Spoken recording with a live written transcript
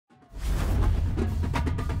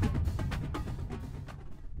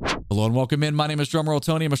Hello and welcome in. My name is Drumroll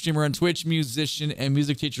Tony. I'm a streamer on Twitch, musician, and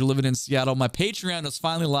music teacher living in Seattle. My Patreon is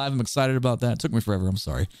finally live. I'm excited about that. It took me forever. I'm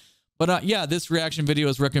sorry. But yeah, this reaction video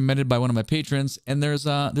is recommended by one of my patrons, and there's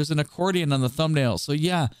an accordion on the thumbnail. So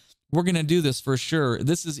yeah, we're going to do this for sure.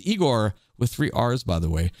 This is Igorrr with 3 R's, by the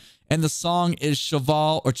way. And the song is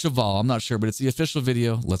Cheval or Cheval. I'm not sure, but it's the official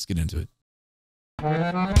video. Let's get into it.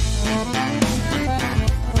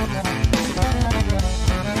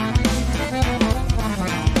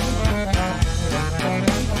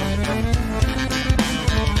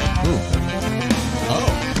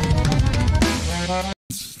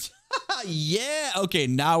 Yeah. Okay,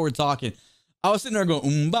 now we're talking. I was sitting there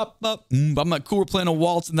going, bop, bop, I'm like, cool, we're playing a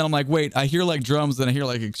waltz. And then I'm like, wait, I hear like drums, then I hear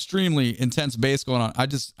like extremely intense bass going on.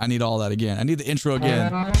 I need all that again. I need the intro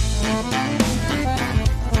again.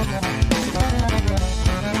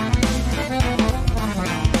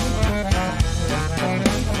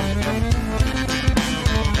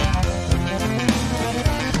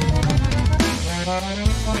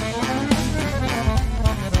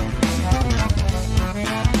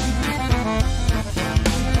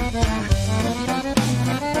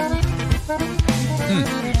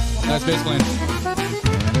 Nice bass playing.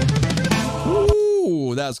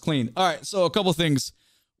 Ooh, that's clean. All right, so a couple things.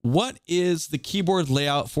 What is the keyboard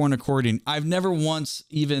layout for an accordion? I've never once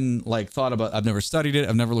even like thought about. I've never studied it.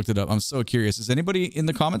 I've never looked it up. I'm so curious. Is anybody in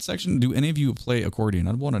the comment section? Do any of you play accordion?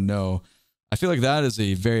 I'd want to know. I feel like that is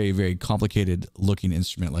a very, very complicated looking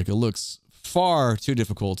instrument. Like it looks far too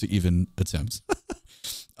difficult to even attempt.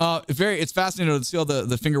 It's fascinating to see all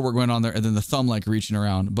the finger work going on there and then the thumb like reaching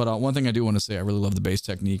around. But one thing I do want to say, I really love the bass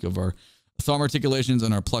technique of our thumb articulations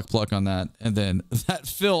and our pluck on that. And then that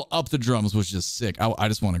fill up the drums was just sick. I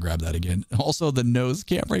just want to grab that again. Also the nose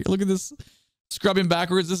cam right here. Look at this scrubbing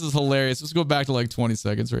backwards. This is hilarious. Let's go back to like 20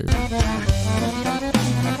 seconds right here.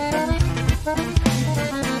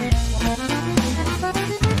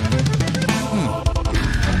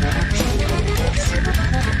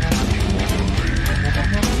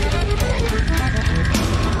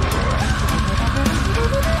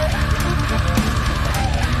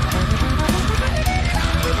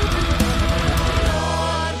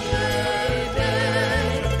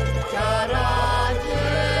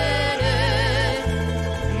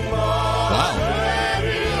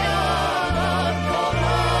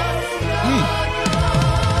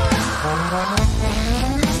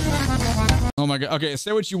 Oh my God. Okay,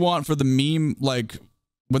 say what you want for the meme. Like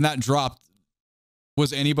when that dropped,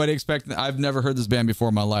 was anybody expecting that? I've never heard this band before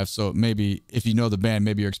in my life. So maybe if you know the band,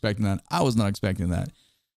 maybe you're expecting that. I was not expecting that.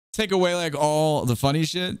 Take away like all the funny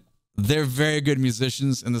shit. They're very good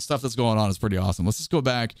musicians and the stuff that's going on is pretty awesome. Let's just go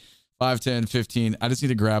back 5, 10, 15. I just need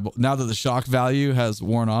to grab, now that the shock value has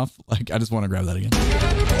worn off, like I just want to grab that again.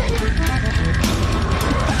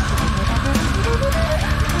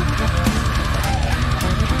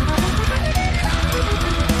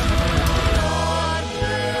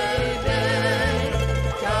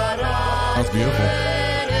 That's beautiful.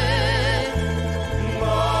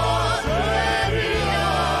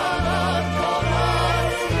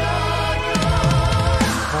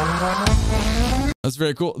 That's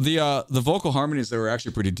very cool. The vocal harmonies, they were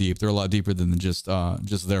actually pretty deep. They're a lot deeper than just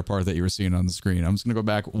their part that you were seeing on the screen. I'm just gonna go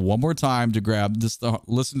back one more time to grab this,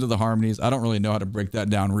 listen to the harmonies. I don't really know how to break that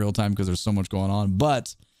down real time because there's so much going on,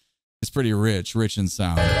 but it's pretty rich in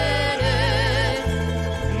sound.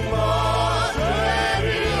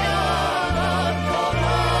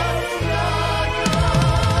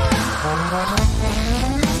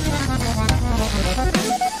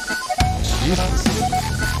 Jesus.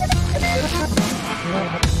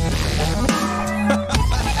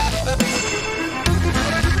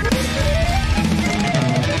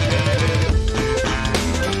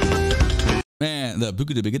 Man, the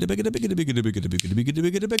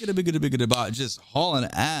just hauling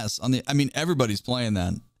ass on the. I mean, everybody's playing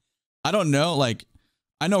that. I don't know, like,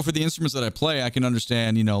 I know for the instruments that I play, I can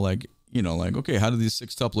understand, like, okay, how do these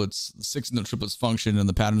 6 note triplets function and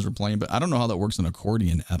the patterns we're playing? But I don't know how that works in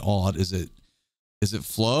accordion at all. Is it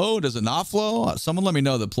flow? Does it not flow? Someone let me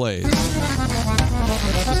know that plays. This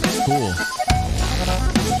is cool.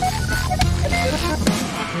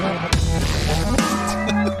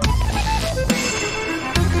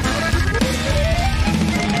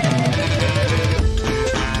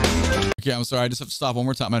 Okay, I'm sorry. I just have to stop one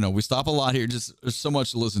more time. I know we stop a lot here. Just there's so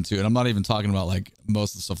much to listen to, and I'm not even talking about like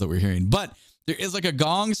most of the stuff that we're hearing. But there is like a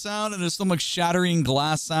gong sound, and there's some like shattering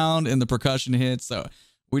glass sound, and the percussion hits. So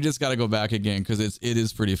we just got to go back again because it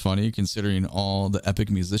is pretty funny considering all the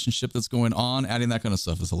epic musicianship that's going on. Adding that kind of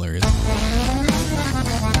stuff is hilarious.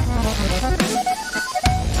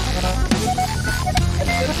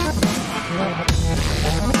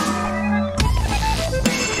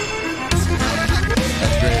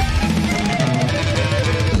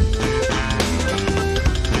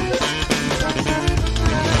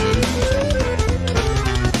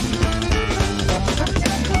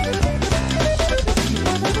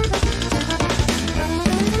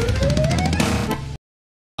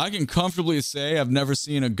 I can comfortably say I've never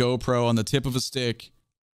seen a GoPro on the tip of a stick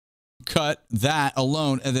cut that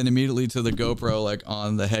alone and then immediately to the GoPro like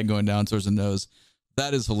on the head going down towards the nose.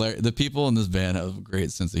 That is hilarious. The people in this band have a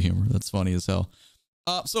great sense of humor. That's funny as hell.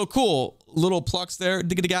 So cool. Little plucks there.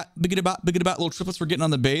 Diggity-gat, biggity-bot, biggity-bot. Little triplets we're getting on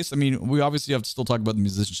the bass. I mean, we obviously have to still talk about the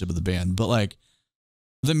musicianship of the band, but like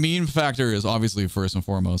the meme factor is obviously first and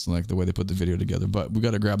foremost and like the way they put the video together, but we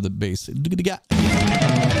got to grab the bass. Diggity-gat.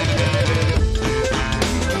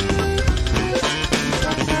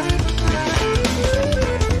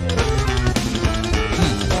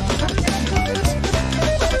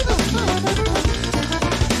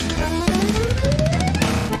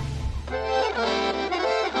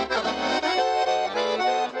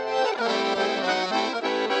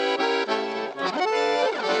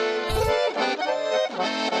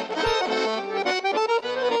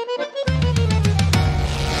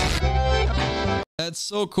 That's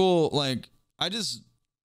so cool. Like, I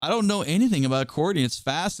don't know anything about accordion. It's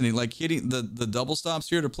fascinating. Like hitting the double stops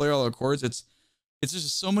here to play all the chords. It's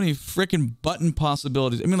just so many freaking button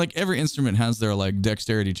possibilities. I mean, like every instrument has their like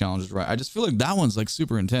dexterity challenges, right? I just feel like that one's like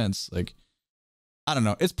super intense. Like, I don't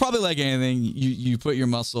know. It's probably like anything. You put your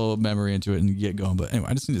muscle memory into it and you get going. But anyway,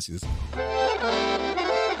 I just need to see this.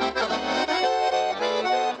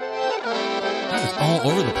 It's all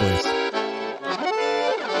over the place.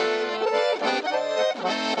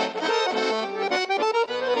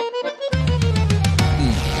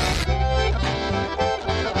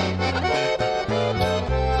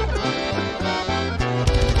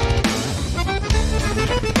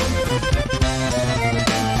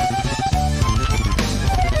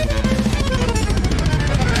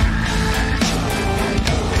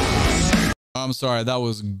 I'm sorry, that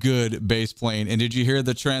was good bass playing. And did you hear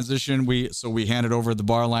the transition? We handed over the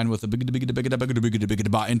bar line with a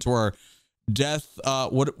into our death.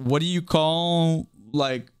 What do you call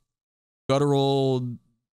like guttural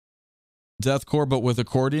deathcore but with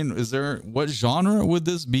accordion? Is there, what genre would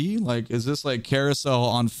this be? Like, is this like Carousel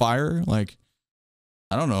on Fire? Like,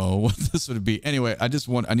 I don't know what this would be. Anyway, I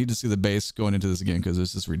need to see the bass going into this again because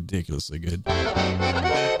it's just ridiculously good.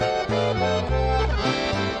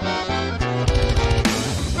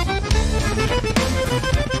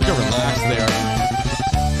 Relax there.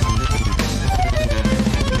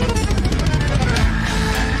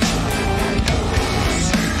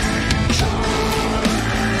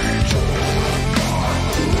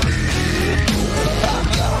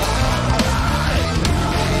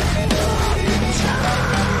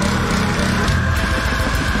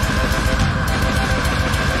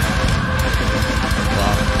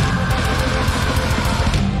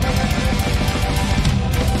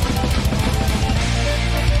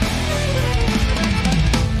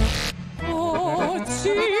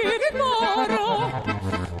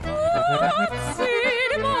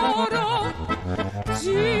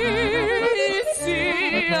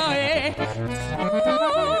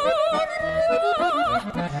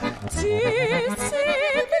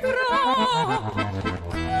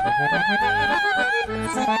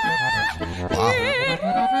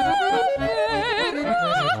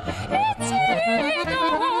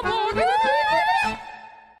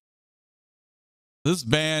 This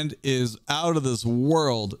band is out of this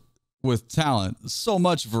world with talent. So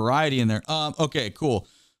much variety in there. Okay, cool.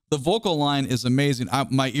 The vocal line is amazing.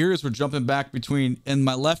 My ears were jumping back between, in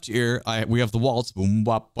my left ear, we have the waltz, boom,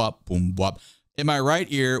 bop, bop, boom, bop. In my right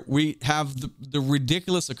ear, we have the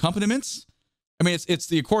ridiculous accompaniments. I mean, it's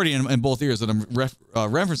the accordion in both ears that I'm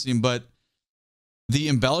referencing, but the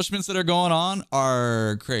embellishments that are going on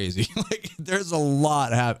are crazy. Like, there's a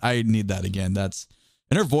lot. I need that again.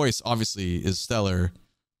 And her voice obviously is stellar,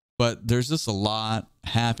 but there's just a lot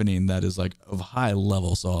happening that is like of high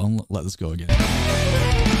level. So I'll let this go again.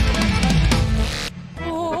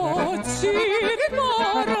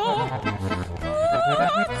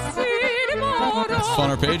 It's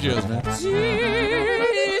fun arpeggios, man.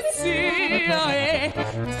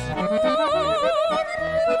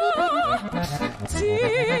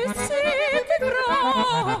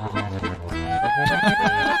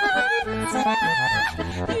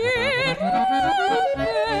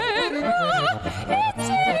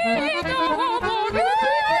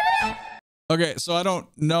 Okay, so I don't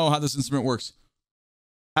know how this instrument works.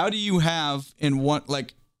 How do you have in one,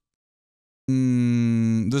 like,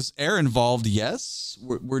 this air involved? Yes,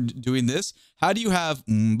 we're doing this. How do you have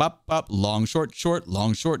bop, bop, long, short, short,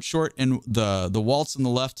 long, short, short, and the waltz on the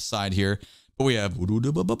left side here? But we have all,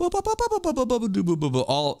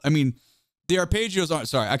 I mean, the arpeggios aren't,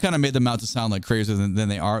 sorry, I kind of made them out to sound like crazier than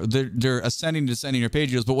they are. They're ascending, descending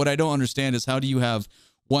arpeggios, but what I don't understand is how do you have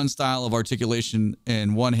one style of articulation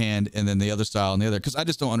in one hand and then the other style in the other, because I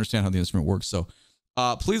just don't understand how the instrument works. So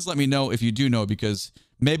please let me know if you do know, because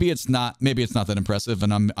maybe it's not that impressive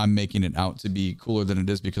and I'm making it out to be cooler than it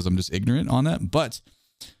is because I'm just ignorant on that. But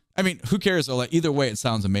I mean, who cares? So like, either way, it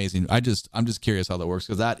sounds amazing. I'm just curious how that works,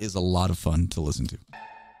 because that is a lot of fun to listen to.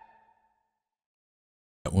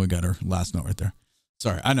 We got our last note right there.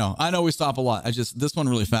 Sorry, I know we stop a lot. This one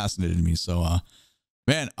really fascinated me. So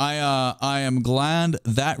man, I am glad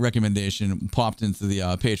that recommendation popped into the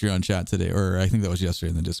Patreon chat today, or I think that was yesterday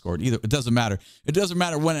in the Discord. Either, it doesn't matter. It doesn't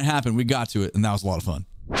matter when it happened. We got to it, and that was a lot of fun.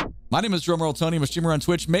 My name is Drumroll Tony. I'm a streamer on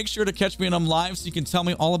Twitch. Make sure to catch me when I'm live so you can tell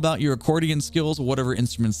me all about your accordion skills or whatever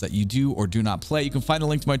instruments that you do or do not play. You can find a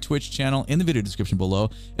link to my Twitch channel in the video description below,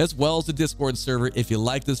 as well as the Discord server. If you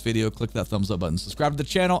like this video, click that thumbs up button, subscribe to the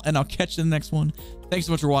channel, and I'll catch you in the next one. Thanks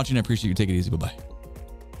so much for watching. I appreciate you. Take it easy. Bye-bye.